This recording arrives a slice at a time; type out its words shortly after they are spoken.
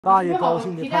大爷高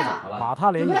兴的太早，马踏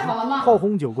连营，炮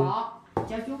轰九宫。好，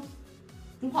将军，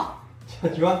中炮。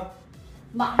将军，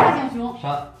马上将军。上马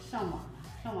了，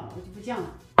上马了，我就不将了。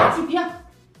进兵。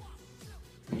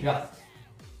是。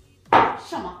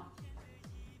上马。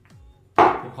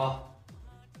有炮。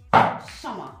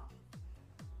上马。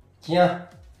进。让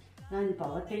你把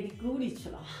我带到沟里去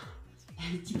了。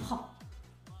来，进炮。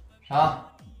上。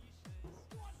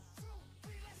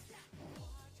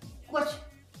过去。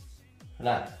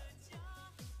来，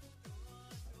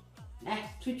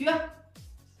出局。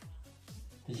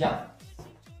对象。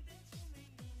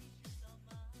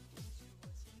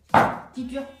进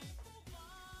局。进。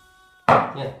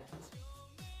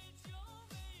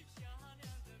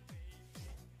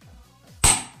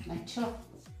来，吃了。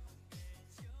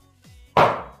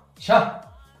上。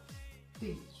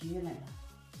对局来了。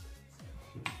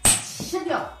吃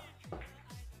掉。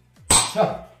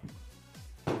上。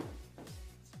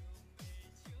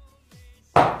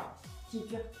进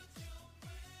局。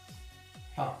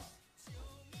上。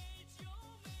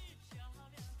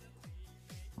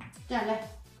站来。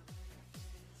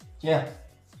进。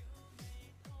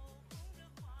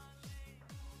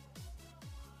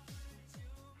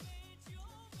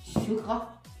巡河。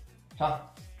上。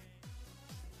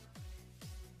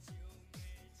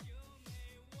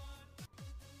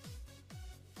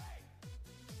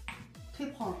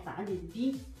推炮打你的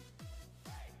兵。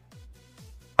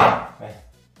喂。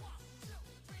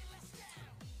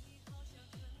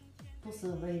不是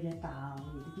为了打我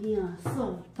的兵啊，是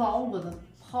保我的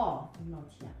炮，老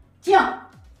天！将。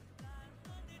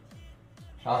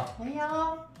上。哎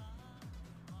呀，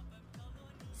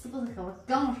是不是和我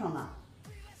杠上了？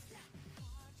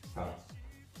上。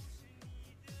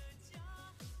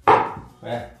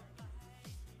喂。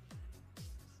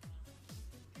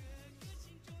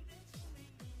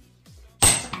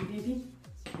一边兵。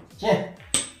进。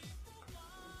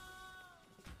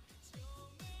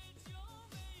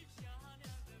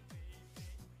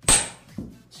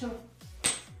吃了。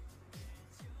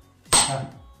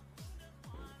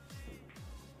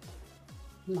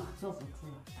马坐不住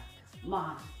了，大哥，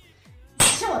马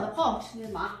吃我的炮，吃的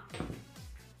马。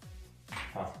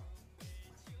好。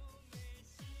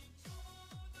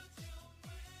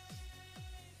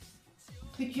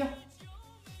退局。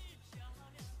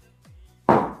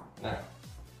来。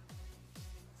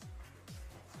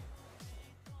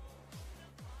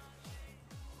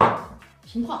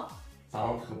平炮。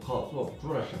当头炮坐不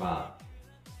住了是吧？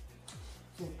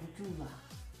坐不住了。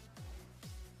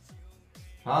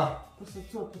啊？不是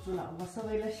坐不住了，我是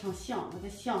为了上象，我的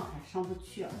象还上不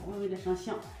去，我为了上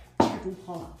象，太中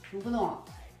炮了，懂不懂？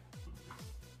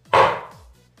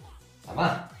咋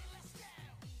办？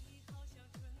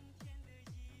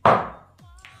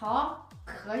好，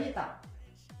可以的。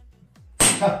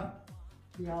上。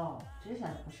哟，这下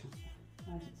子不上象，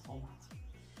那是跑马了，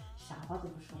傻话都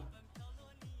不说了。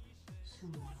上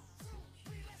马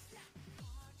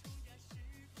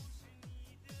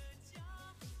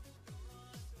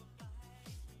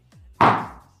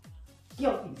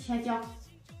调兵遣将。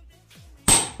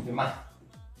对嘛？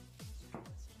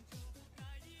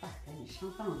大哥，你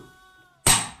上当了，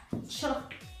吃了。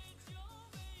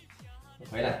你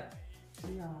回来。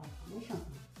哎呀，没上当。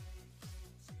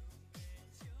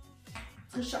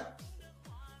这事儿。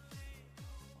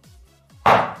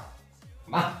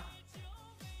嘛？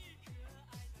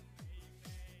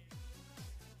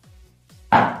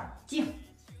进。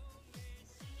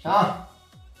上。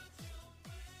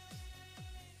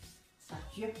打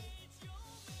局。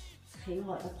踩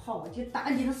我的炮，我就打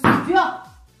你的死局。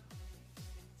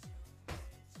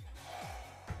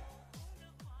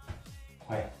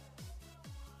回。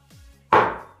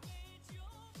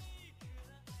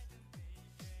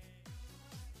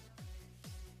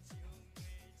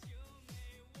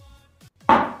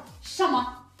上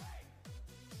马。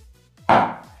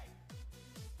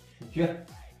局。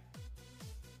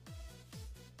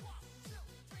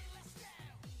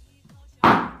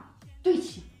对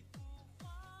齐。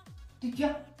对局。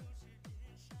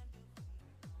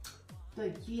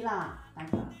对局啦，大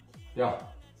哥。掉。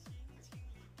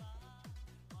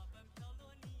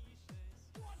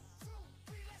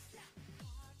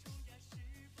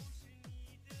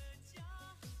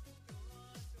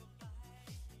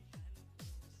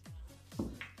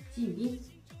进兵。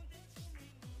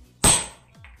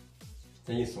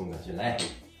这一送的进来，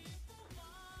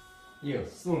又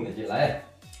送的进来，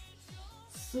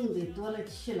送的多了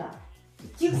去了，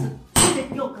就是为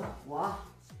了要个活。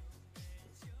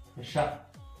上。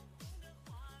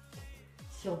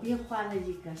小兵换了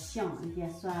一个象，也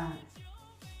算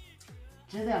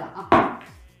值得了啊。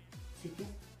随便。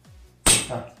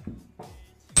上。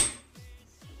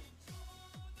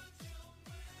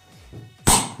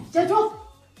接住！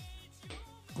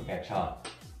不敢上。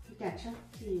你敢吃？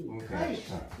你可以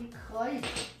吃，你可以吃。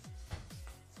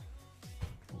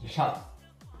你上。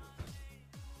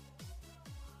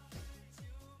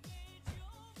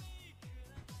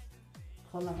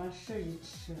跑那把屎一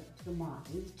吃，这个马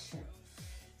子一吃，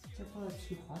这不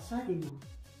挺划算的吗？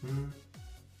嗯。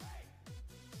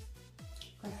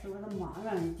可是我的马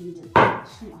让人盯着，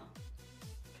是吗？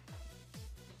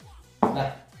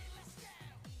来。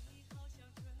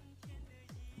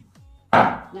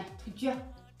来，推车。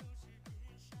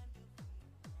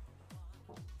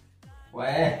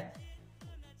喂。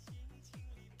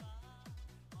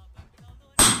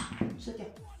吃掉。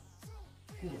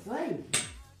骨对。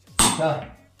上。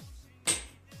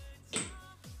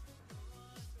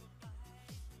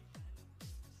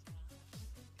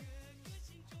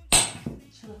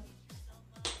吃了。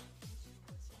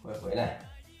回来。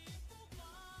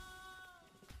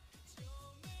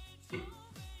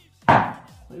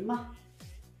回吗？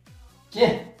进。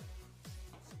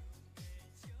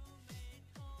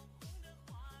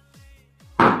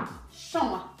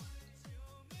上吗？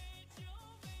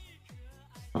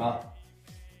上。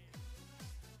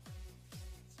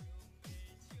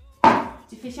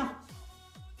击飞象。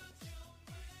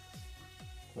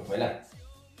回来。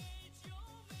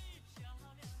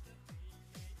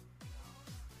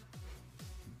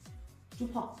猪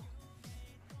炮。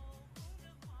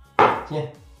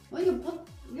进。我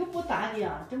又不打你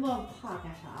啊，这么怕干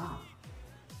啥？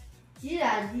既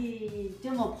然你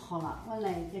这么跑了，我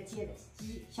来一个接的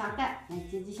鸡下蛋，来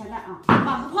接鸡下蛋啊！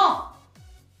马不跑。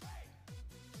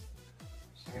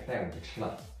下个蛋我就吃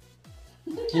了。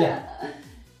进来。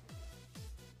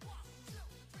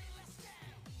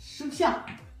收象。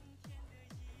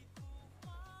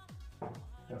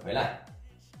回来。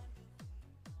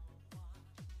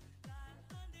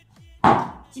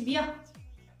击兵。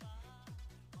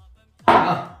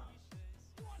啊。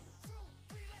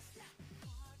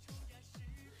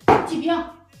击兵。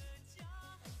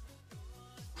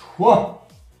出。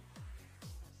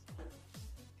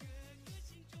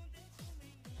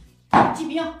击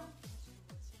兵。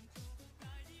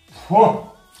出。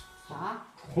啥？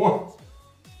出。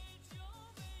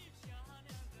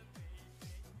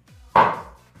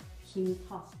平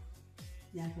套。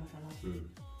2小时了。嗯。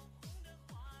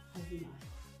还是2小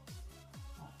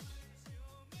时。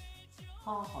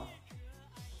好好。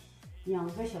2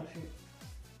个小时。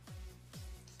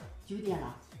9点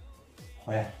了。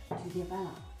回来。9点半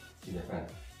了。9点半。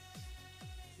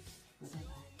9点半。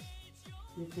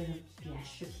你在这编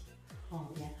视频，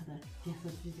连他的电视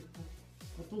剧就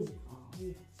不动啊！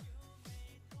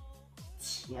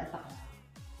铁打呀，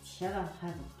铁打孩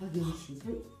子不能心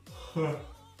动。呵。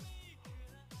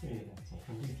对了，早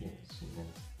上6点就睡了。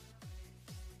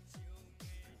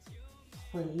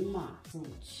回马走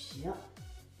棋。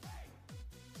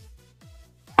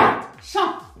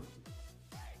上。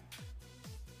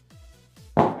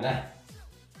回来。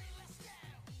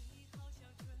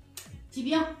击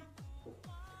兵。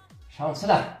上去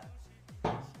了。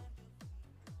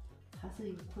还是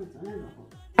有困责任的慌，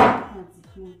看字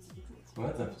他们记不住。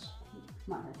我怎么知道？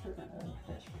马上跳转。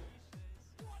再去。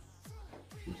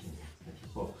今天再去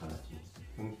过爬了去，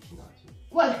风平了去。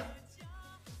过来。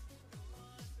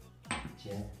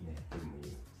真的都没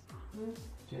有。嗯。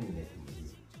真的都没有。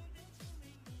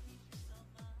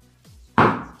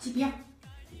击兵。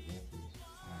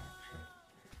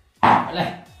回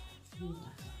来。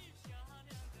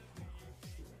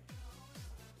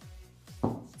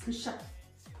从上。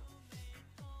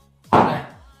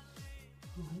来。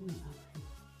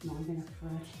忙在那说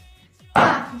了去。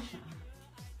干啥？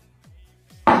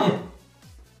进。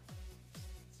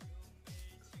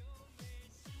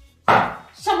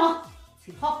上马。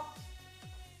吹炮。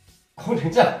空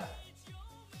城将。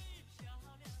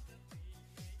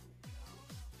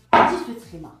继续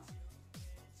吹马。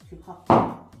吹炮。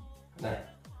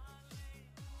来。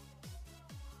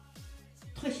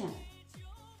退下来。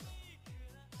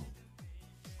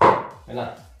回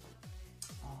来。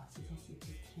这些写这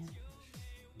天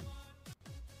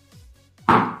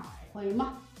回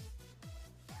吗？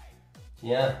进。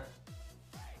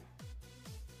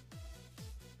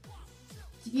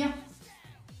击兵。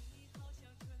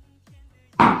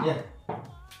进。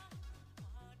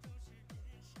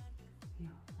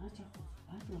那家伙烦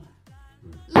着了，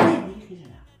累厉害着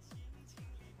了。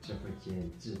直播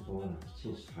间直播了，真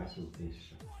是发现真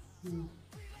是。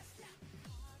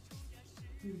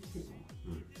这个。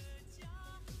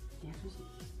点出去。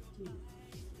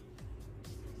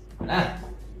来。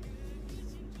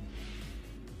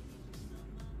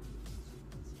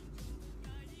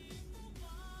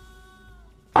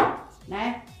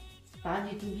来。大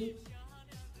局中兵。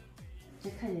这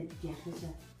看见电视去，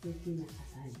这对面还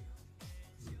算一个。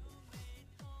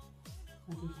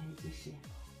我今天已经实验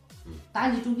过。大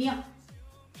局中兵。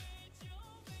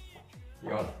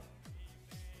要了。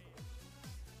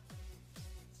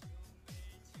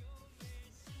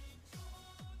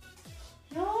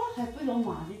哟，还不要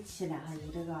马的棋了，还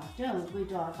有这个，这样规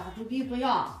则大中兵不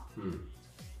要。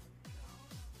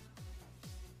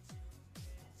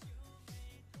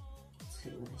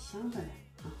催我的想着呢，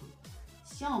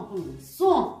想不能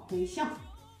送，真想。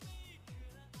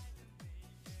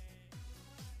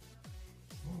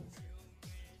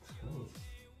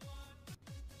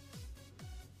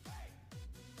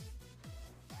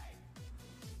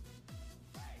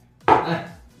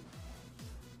来，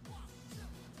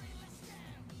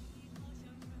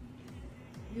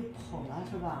又跑了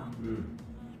是吧？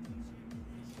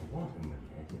我忘了没来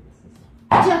这个事情。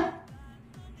去，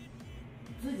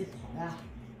自己跑呀！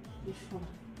你说了，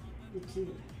你自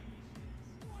己。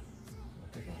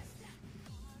这个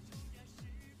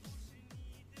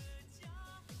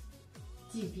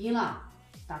击毙了，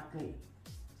大哥。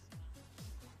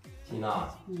进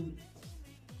了。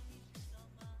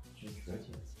直觉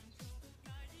进。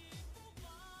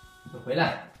回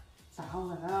来。打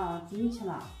我了，进去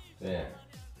了。对。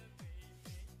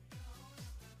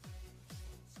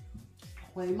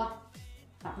会吗？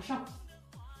打不上。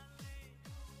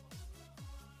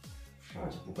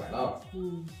上去不管了。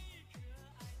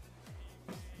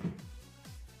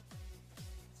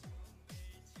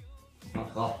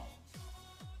好。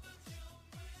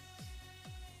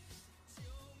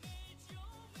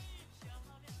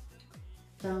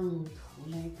等头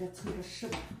来个凑个10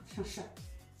吧，上10。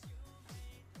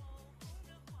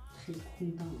太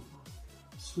空荡了啊！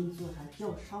拼坐还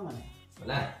吊上我来。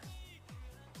来。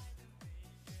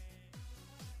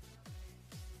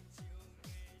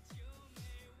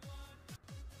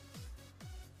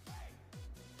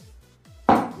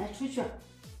来出去。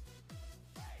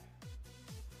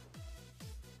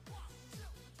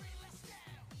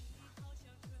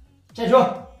站住。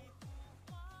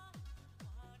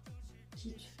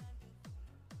进去。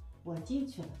我进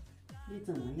去了，你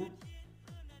怎么样？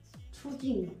出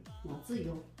境我自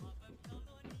由。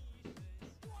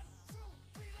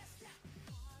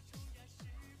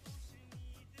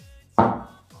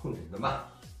控制着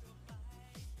吧。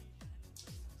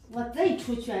我再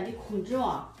出去，你控制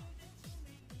我。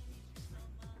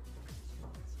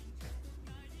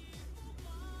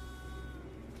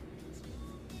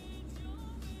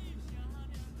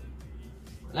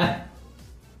来。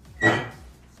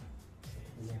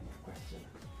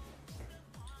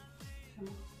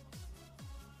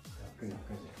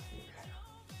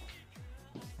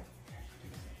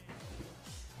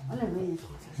我来问你说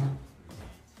这是。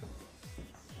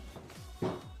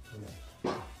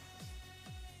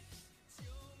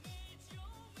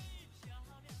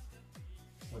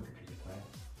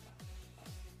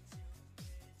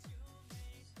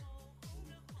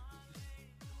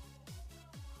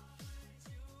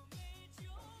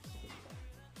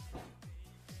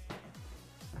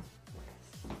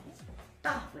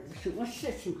大不了什么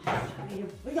事情还啥也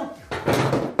不要。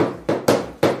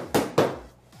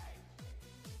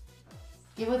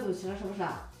给我走齐了是不是？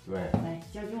对。来，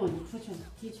将军我就出去了，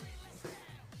进去。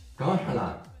刚上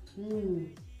了。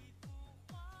行。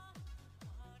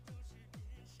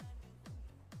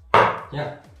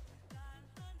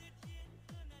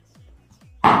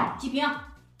骑兵。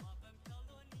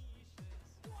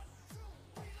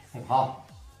快跑。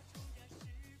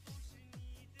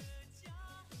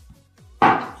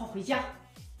大炮回家。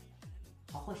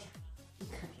好好下，不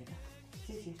看别的，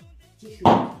这是精神。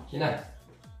进来。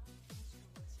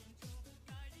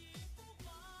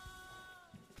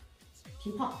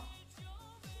平炮。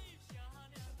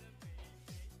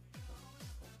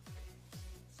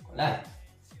过来。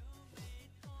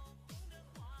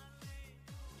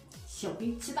小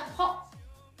兵起大炮。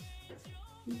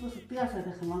你不是不要说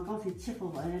的很吗？刚才欺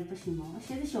负我人不行吗？我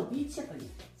现在小兵欺负你。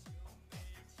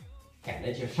赶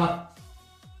着就上。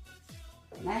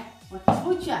来，我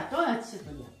出去照样欺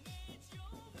负你。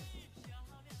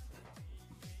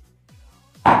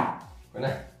回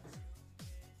来。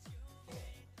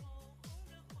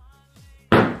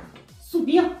速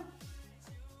兵。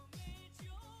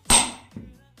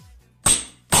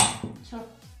去了。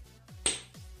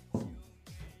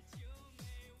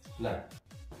来。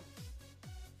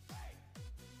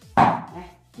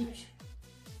来，进去。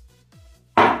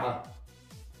啊。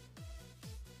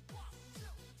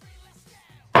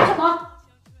什么？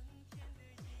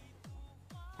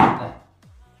来。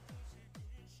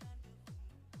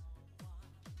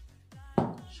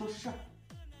上10。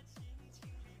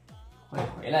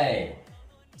回来。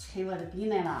捶我的鼻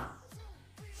来了，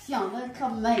想的可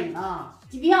美了，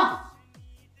疾病。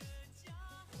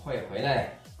回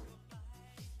来。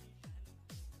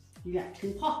远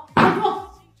程炮，站住！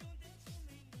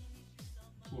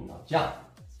进到将。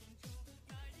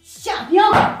下兵。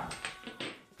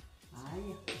哎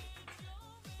呀，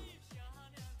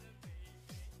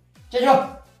站住！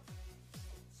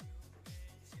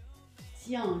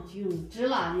将军知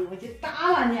了你，我就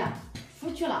打了你，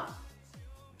出去了。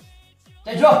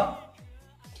站住！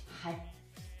嗨，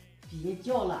别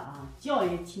叫了啊，叫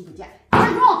也听不见。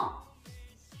站住！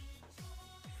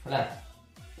出来。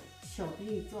小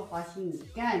兵做花心，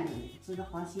干着呢，做着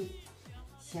花心，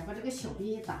先把这个小兵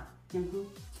一打，然后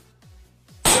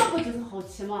这不就是好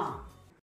棋吗？